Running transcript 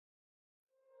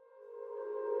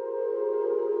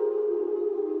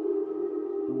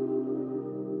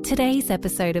Today's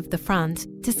episode of The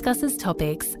Front discusses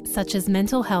topics such as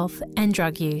mental health and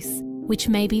drug use, which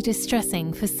may be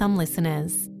distressing for some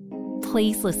listeners.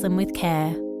 Please listen with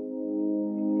care.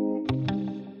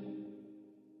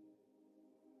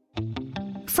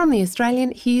 From The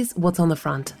Australian, here's What's on the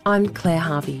Front. I'm Claire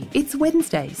Harvey. It's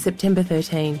Wednesday, September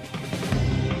 13.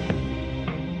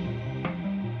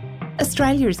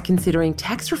 Australia is considering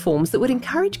tax reforms that would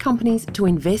encourage companies to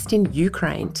invest in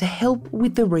Ukraine to help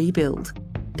with the rebuild.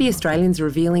 The Australian's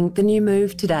revealing the new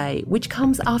move today, which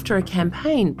comes after a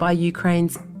campaign by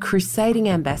Ukraine's crusading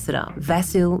ambassador,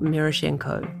 Vasyl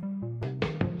Miroshchenko.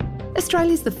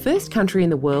 Australia's the first country in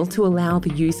the world to allow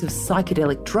the use of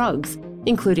psychedelic drugs,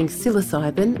 including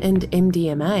psilocybin and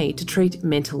MDMA, to treat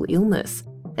mental illness.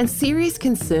 And serious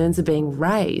concerns are being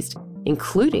raised,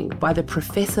 including by the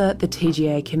professor the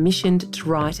TGA commissioned to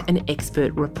write an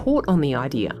expert report on the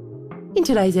idea. In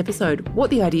today's episode, what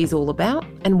the idea is all about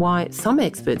and why some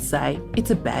experts say it's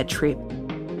a bad trip.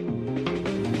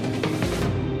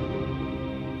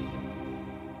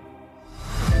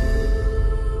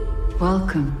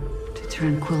 Welcome to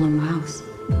Tranquillum House.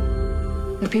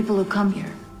 The people who come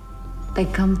here, they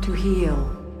come to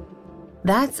heal.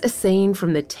 That's a scene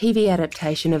from the TV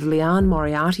adaptation of Liane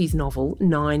Moriarty's novel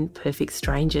 9 Perfect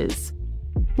Strangers.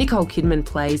 Nicole Kidman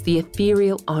plays the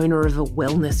ethereal owner of a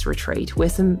wellness retreat where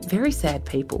some very sad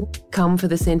people come for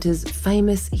the centre's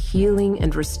famous healing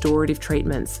and restorative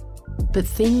treatments. But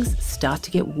things start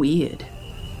to get weird.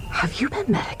 Have you been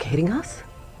medicating us?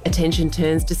 Attention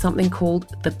turns to something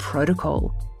called the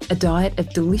protocol, a diet of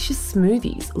delicious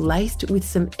smoothies laced with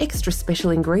some extra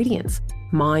special ingredients,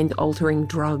 mind-altering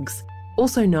drugs,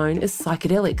 also known as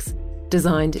psychedelics,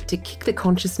 designed to kick the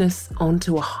consciousness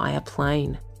onto a higher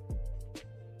plane.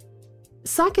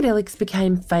 Psychedelics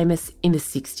became famous in the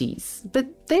 60s,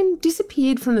 but then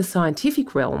disappeared from the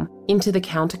scientific realm into the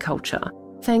counterculture,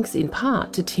 thanks in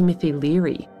part to Timothy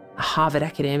Leary, a Harvard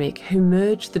academic who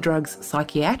merged the drug's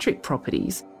psychiatric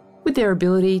properties with their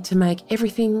ability to make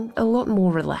everything a lot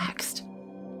more relaxed.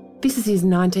 This is his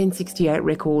 1968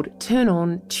 record, Turn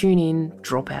On, Tune In,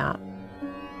 Drop Out.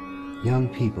 Young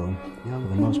people, for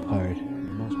the most part,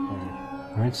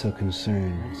 aren't so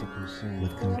concerned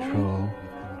with control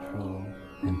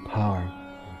and power.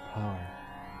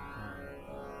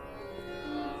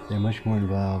 They're much more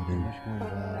involved in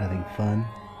having fun,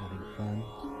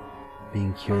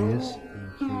 being curious,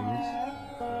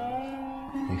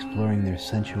 exploring their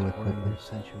sensual equipment.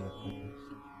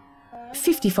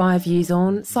 55 years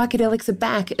on, psychedelics are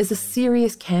back as a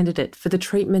serious candidate for the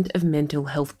treatment of mental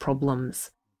health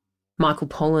problems. Michael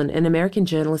Pollan, an American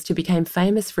journalist who became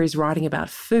famous for his writing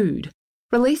about food,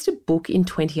 released a book in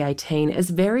 2018 as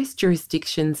various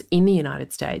jurisdictions in the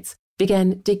United States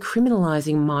began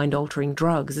decriminalising mind-altering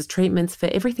drugs as treatments for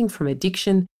everything from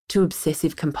addiction to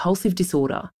obsessive-compulsive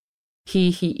disorder.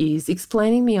 Here he is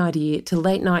explaining the idea to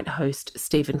late-night host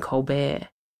Stephen Colbert.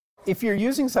 If you're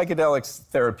using psychedelics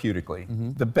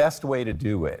therapeutically, the best way to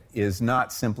do it is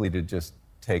not simply to just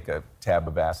take a tab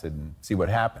of acid and see what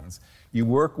happens. You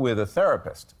work with a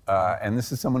therapist, and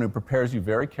this is someone who prepares you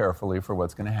very carefully for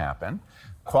what's going to happen,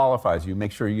 qualifies you,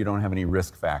 make sure you don't have any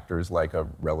risk factors like a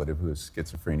relative who has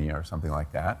schizophrenia or something like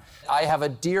that. I have a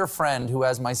dear friend who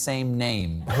has my same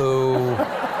name, who,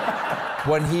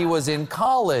 when he was in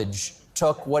college,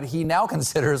 took what he now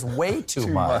considers way too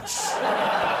much.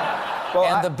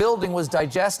 Well, the building was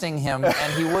digesting him,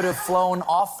 and he would have flown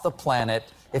off the planet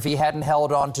if he hadn't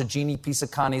held on to Jeannie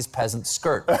Pisacani's peasant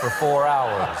skirt for 4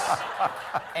 hours.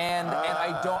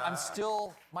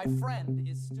 My friend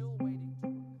is still waiting.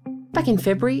 Back in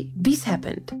February, this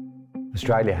happened.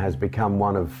 Australia has become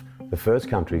one of the first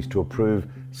countries to approve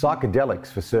psychedelics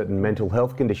for certain mental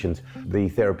health conditions. The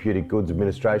Therapeutic Goods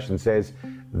Administration says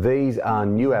these are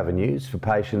new avenues for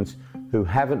patients who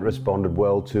haven't responded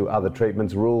well to other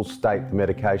treatments. Rules state the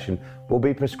medication will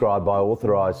be prescribed by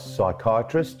authorised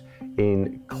psychiatrists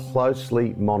in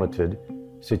closely monitored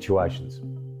situations.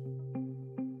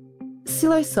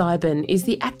 Psilocybin is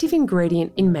the active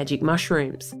ingredient in magic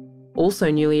mushrooms. Also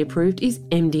newly approved is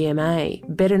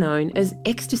MDMA, better known as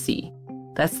ecstasy.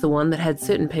 That's the one that had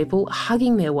certain people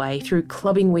hugging their way through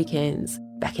clubbing weekends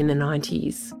back in the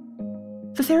 90s.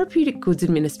 The Therapeutic Goods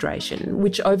Administration,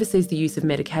 which oversees the use of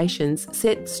medications,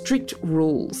 set strict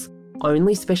rules.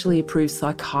 Only specially approved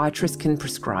psychiatrists can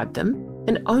prescribe them,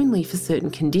 and only for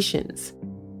certain conditions.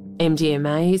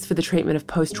 MDMA is for the treatment of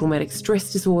post-traumatic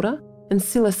stress disorder, and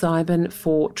psilocybin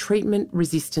for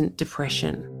treatment-resistant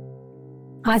depression.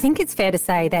 I think it's fair to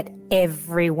say that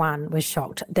everyone was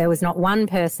shocked. There was not one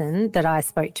person that I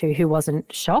spoke to who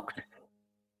wasn't shocked.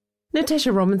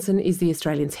 Natasha Robinson is the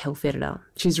Australian's health editor.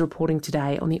 She's reporting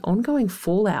today on the ongoing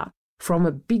fallout from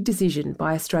a big decision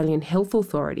by Australian health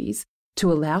authorities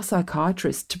to allow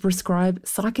psychiatrists to prescribe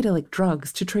psychedelic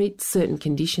drugs to treat certain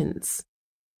conditions.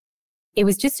 It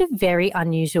was just a very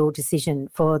unusual decision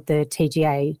for the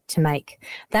TGA to make.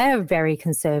 They are a very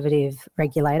conservative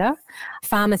regulator.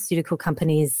 Pharmaceutical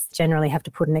companies generally have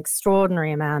to put an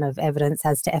extraordinary amount of evidence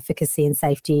as to efficacy and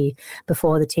safety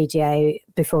before the TGA,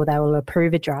 before they will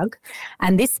approve a drug.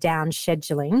 And this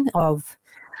down-scheduling of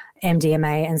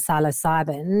MDMA and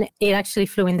psilocybin, it actually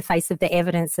flew in the face of the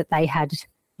evidence that they had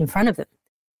in front of them.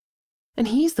 And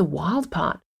here's the wild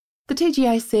part. The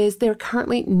TGA says there are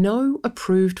currently no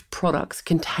approved products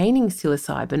containing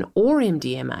psilocybin or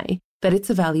MDMA that it's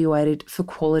evaluated for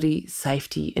quality,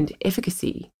 safety and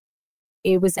efficacy.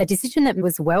 It was a decision that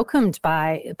was welcomed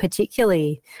by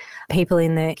particularly people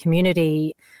in the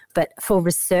community, but for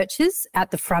researchers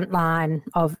at the front line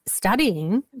of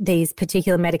studying these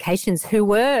particular medications who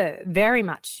were very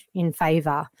much in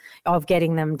favour of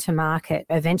getting them to market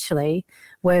eventually,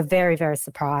 were very, very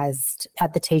surprised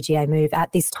at the TGA move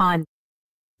at this time.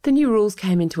 The new rules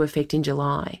came into effect in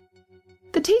July.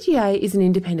 The TGA is an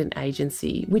independent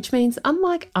agency, which means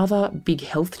unlike other big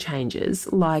health changes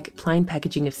like plain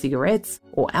packaging of cigarettes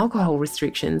or alcohol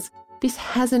restrictions, this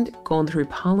hasn't gone through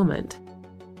Parliament.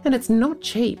 And it's not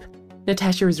cheap.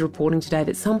 Natasha is reporting today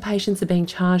that some patients are being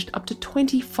charged up to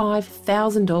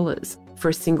 $25,000 for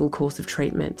a single course of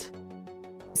treatment.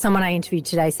 Someone I interviewed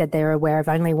today said they're aware of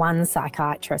only one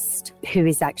psychiatrist who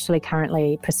is actually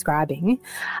currently prescribing.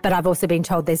 But I've also been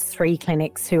told there's 3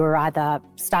 clinics who are either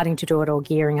starting to do it or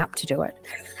gearing up to do it.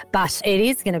 But it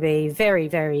is going to be very,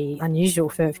 very unusual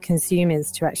for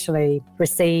consumers to actually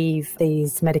receive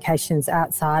these medications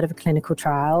outside of a clinical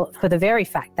trial for the very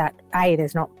fact that A,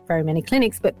 there's not very many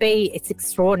clinics, but B, it's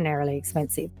extraordinarily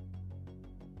expensive.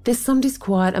 There's some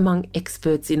disquiet among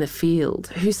experts in the field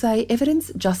who say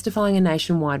evidence justifying a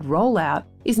nationwide rollout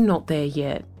is not there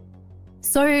yet.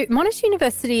 So Monash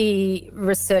University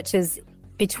researchers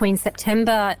between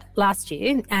September last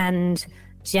year and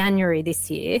January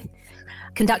this year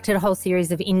conducted a whole series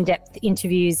of in-depth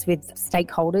interviews with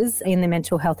stakeholders in the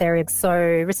mental health area. So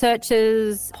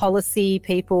researchers, policy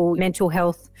people, mental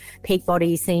health, peak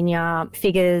body senior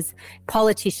figures,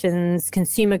 politicians,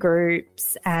 consumer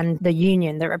groups, and the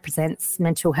union that represents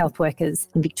mental health workers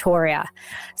in Victoria.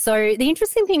 So the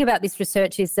interesting thing about this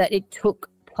research is that it took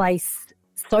place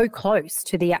so close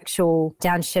to the actual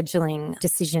down-scheduling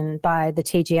decision by the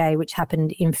TGA, which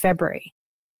happened in February.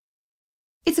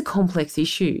 It's a complex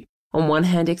issue. On one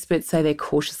hand, experts say they're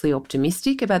cautiously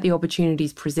optimistic about the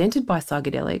opportunities presented by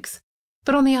psychedelics,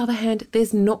 but on the other hand,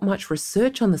 there's not much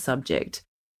research on the subject,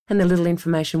 and the little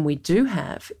information we do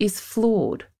have is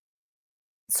flawed.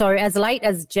 So as late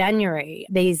as January,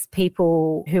 these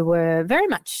people who were very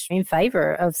much in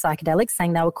favour of psychedelics,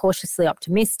 saying they were cautiously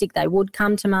optimistic they would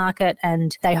come to market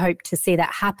and they hoped to see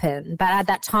that happen. But at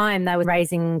that time, they were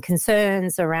raising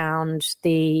concerns around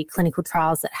the clinical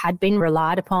trials that had been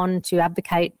relied upon to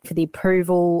advocate for the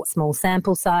approval, small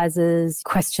sample sizes,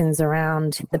 questions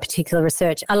around the particular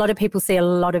research. A lot of people see a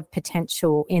lot of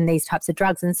potential in these types of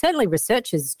drugs, and certainly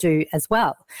researchers do as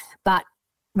well. But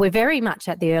we're very much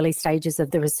at the early stages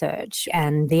of the research,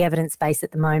 and the evidence base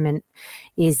at the moment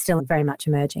is still very much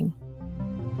emerging.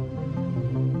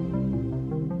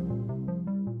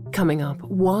 Coming up,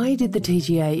 why did the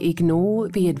TGA ignore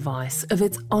the advice of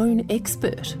its own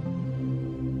expert?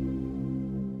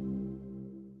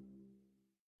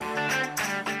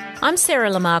 I'm Sarah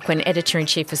Lamarquin,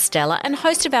 Editor-in-Chief of Stella and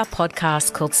host of our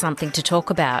podcast called Something to Talk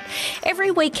About.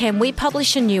 Every weekend we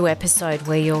publish a new episode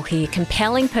where you'll hear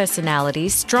compelling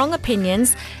personalities, strong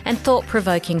opinions and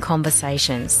thought-provoking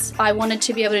conversations. I wanted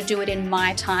to be able to do it in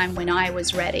my time when I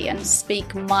was ready and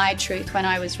speak my truth when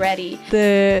I was ready.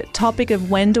 The topic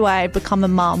of when do I become a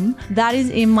mum, that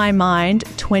is in my mind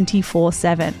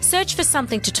 24/7. Search for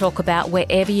Something to Talk About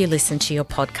wherever you listen to your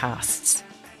podcasts.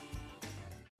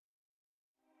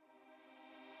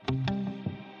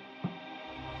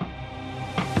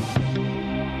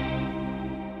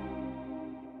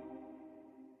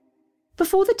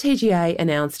 Before the TGA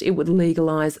announced it would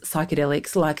legalise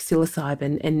psychedelics like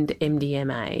psilocybin and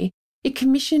MDMA, it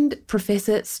commissioned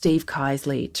Professor Steve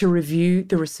Keisley to review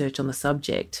the research on the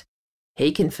subject.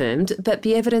 He confirmed that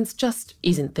the evidence just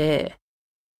isn't there.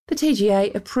 The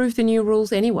TGA approved the new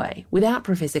rules anyway, without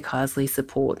Professor Keisley's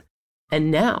support, and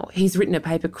now he's written a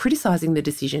paper criticising the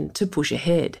decision to push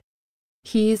ahead.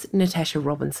 Here's Natasha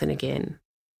Robinson again.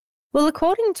 Well,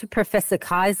 according to Professor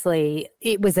Keisley,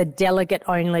 it was a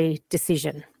delegate-only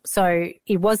decision. So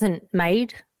it wasn't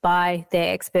made by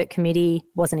their expert committee,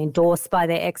 wasn't endorsed by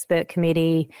their expert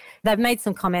committee. They've made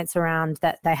some comments around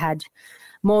that they had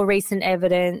more recent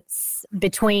evidence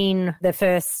between the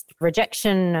first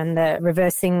rejection and the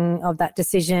reversing of that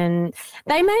decision.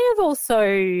 They may have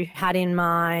also had in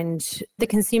mind the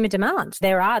consumer demand.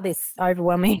 There are this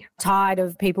overwhelming tide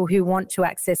of people who want to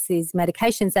access these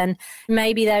medications, and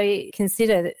maybe they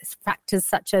consider factors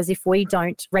such as if we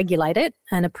don't regulate it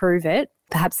and approve it,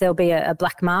 perhaps there'll be a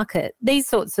black market. These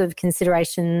sorts of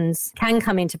considerations can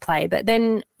come into play, but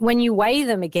then when you weigh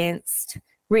them against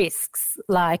risks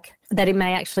like that it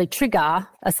may actually trigger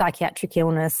a psychiatric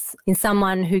illness in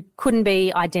someone who couldn't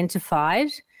be identified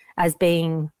as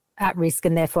being at risk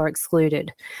and therefore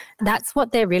excluded. That's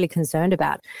what they're really concerned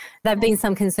about. There have been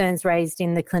some concerns raised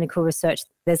in the clinical research.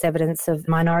 There's evidence of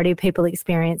minority people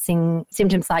experiencing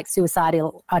symptoms like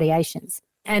suicidal ideations.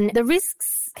 And the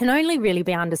risks can only really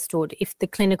be understood if the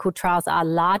clinical trials are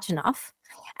large enough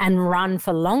and run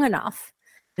for long enough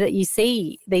that you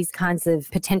see these kinds of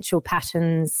potential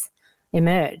patterns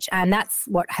emerge. And that's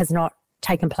what has not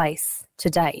taken place to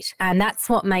date. And that's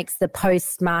what makes the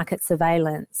post-market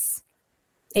surveillance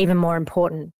even more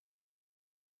important.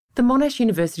 The Monash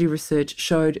University research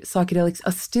showed psychedelics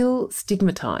are still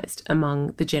stigmatised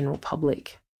among the general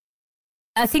public.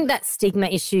 I think that stigma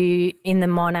issue in the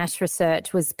Monash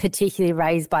research was particularly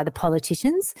raised by the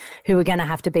politicians who were going to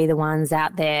have to be the ones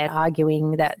out there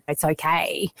arguing that it's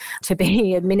okay to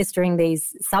be administering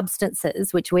these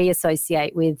substances, which we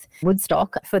associate with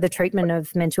Woodstock, for the treatment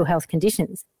of mental health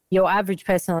conditions. Your average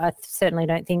person, I certainly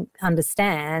don't think,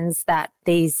 understands that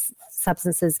these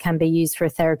substances can be used for a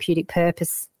therapeutic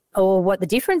purpose, or what the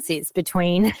difference is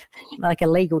between like a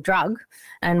legal drug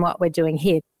and what we're doing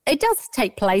here. It does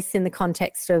take place in the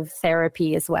context of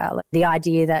therapy as well. The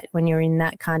idea that when you're in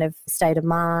that kind of state of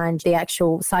mind, the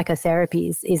actual psychotherapy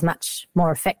is much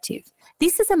more effective.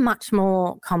 This is a much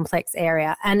more complex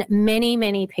area, and many,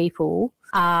 many people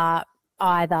are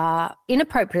either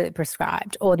inappropriately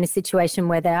prescribed or in a situation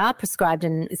where they are prescribed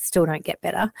and still don't get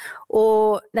better,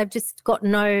 or they've just got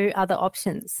no other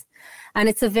options. And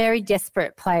it's a very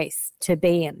desperate place to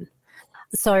be in.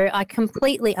 So I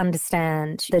completely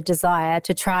understand the desire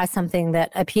to try something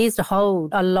that appears to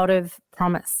hold a lot of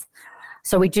promise.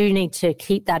 So we do need to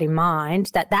keep that in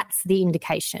mind, that that's the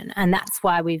indication. And that's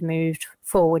why we've moved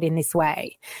forward in this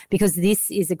way, because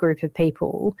this is a group of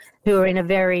people who are in a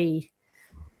very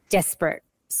desperate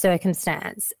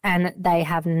circumstance and they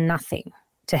have nothing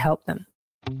to help them.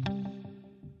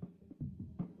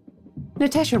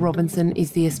 Natasha Robinson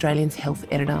is the Australian's health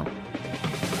editor.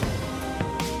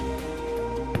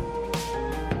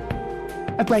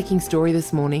 A breaking story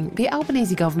this morning. The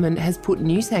Albanese government has put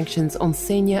new sanctions on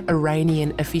senior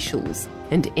Iranian officials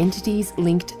and entities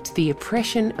linked to the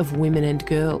oppression of women and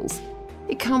girls.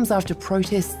 It comes after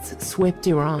protests swept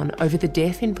Iran over the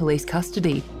death in police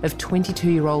custody of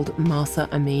 22-year-old Mahsa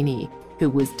Amini, who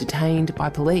was detained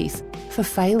by police for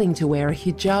failing to wear a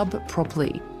hijab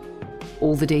properly.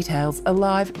 All the details are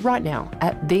live right now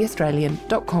at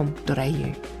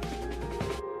theaustralian.com.au.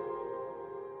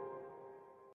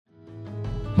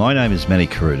 My name is Manny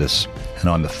Carudis, and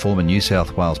I'm a former New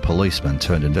South Wales policeman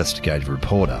turned investigative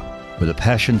reporter with a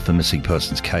passion for missing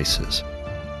persons cases.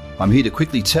 I'm here to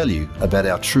quickly tell you about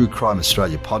our True Crime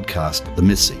Australia podcast, The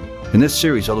Missing. In this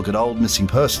series, I look at old missing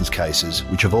persons cases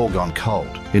which have all gone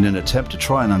cold in an attempt to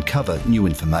try and uncover new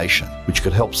information which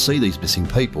could help see these missing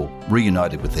people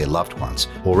reunited with their loved ones,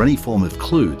 or any form of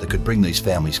clue that could bring these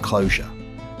families closure.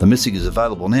 The Missing is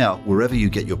available now wherever you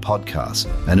get your podcasts,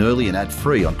 and early and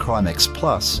ad-free on CrimeX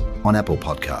Plus on Apple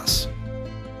Podcasts.